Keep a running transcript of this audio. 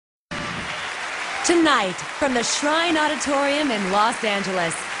Tonight, from the Shrine Auditorium in Los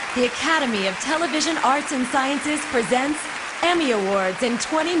Angeles, the Academy of Television Arts and Sciences presents Emmy Awards in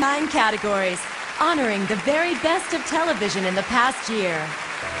 29 categories, honoring the very best of television in the past year.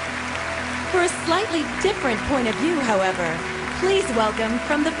 For a slightly different point of view, however, please welcome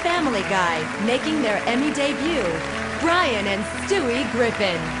from The Family Guy, making their Emmy debut, Brian and Stewie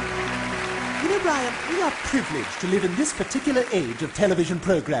Griffin. You know, Brian, we are privileged to live in this particular age of television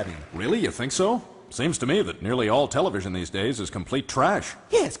programming. Really? You think so? Seems to me that nearly all television these days is complete trash.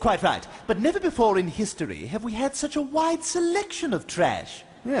 Yes, quite right. But never before in history have we had such a wide selection of trash.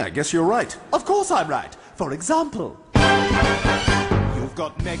 Yeah, I guess you're right. Of course I'm right. For example, you've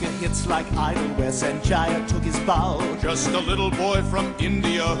got mega hits like Idol, where Sanjaya took his bow. Just a little boy from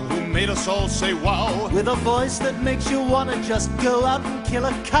India who made us all say wow. With a voice that makes you wanna just go out and kill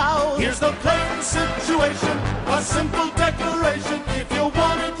a cow. Here's the plain situation, a simple declaration. If you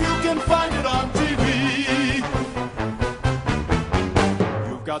want it, you can find it on TV.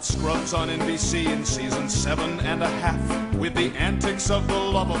 You've got Scrubs on NBC in season 7.5, with the antics of the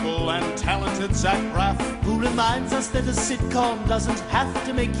lovable and talented Zach Braff, who reminds us that a sitcom doesn't have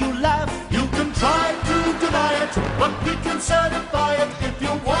to make you laugh. You can try to deny it, but we can certify it. If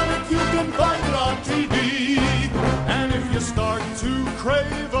you want it, you can find it on TV. And if you start to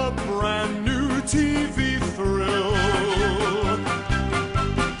crave a brand new TV thrill,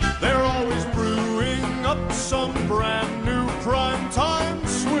 they're always brewing up some brand new primetime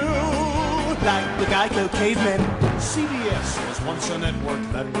swill. Like the Geico Cavemen. CBS was once a network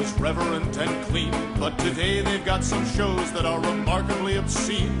that was reverent and clean, but today they've got some shows that are remarkably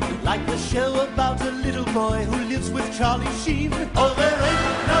obscene. Like the show about a little boy who lives with Charlie Sheen. Oh, there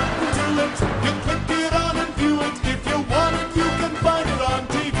ain't nothing to it. You click it on and view it. If you want it, you can find it on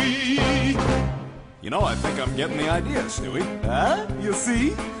TV. You know, I think I'm getting the idea, Stewie. Huh? You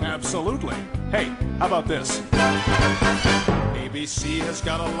see? Absolutely. Hey, how about this? ABC has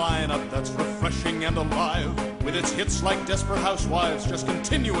got a lineup that's refreshing and alive, with its hits like Desperate Housewives just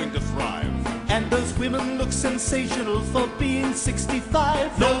continuing to thrive. And those women look sensational for being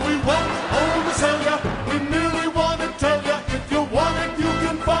 65. No, we won't oversell ya. We merely want to tell ya, if you want it, you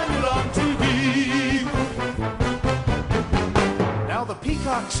can find it on TV. Now the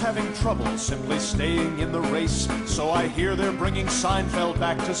Peacock's having trouble simply staying in the race, so I hear they're bringing Seinfeld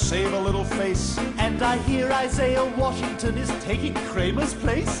back to save a little face. And I hear Isaiah Washington is taking Kramer's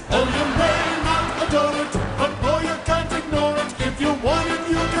place. Oh, you may not adore it, but boy, you can't ignore it. If you want it,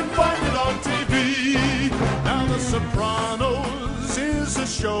 you can find it on TV. Now The Sopranos is a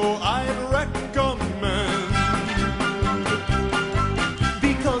show I'd recommend,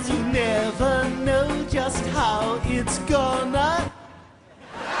 because you never know just how it's gonna.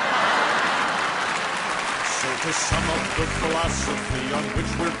 So to sum up the philosophy on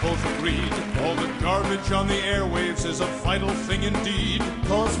which we're both agreed, all the garbage on the airwaves is a vital thing indeed.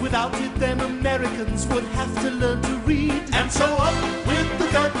 Cause without it then Americans would have to learn to read. And so up with the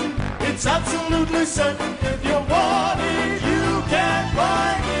curtain, it's absolutely certain. If you want it, you can buy it.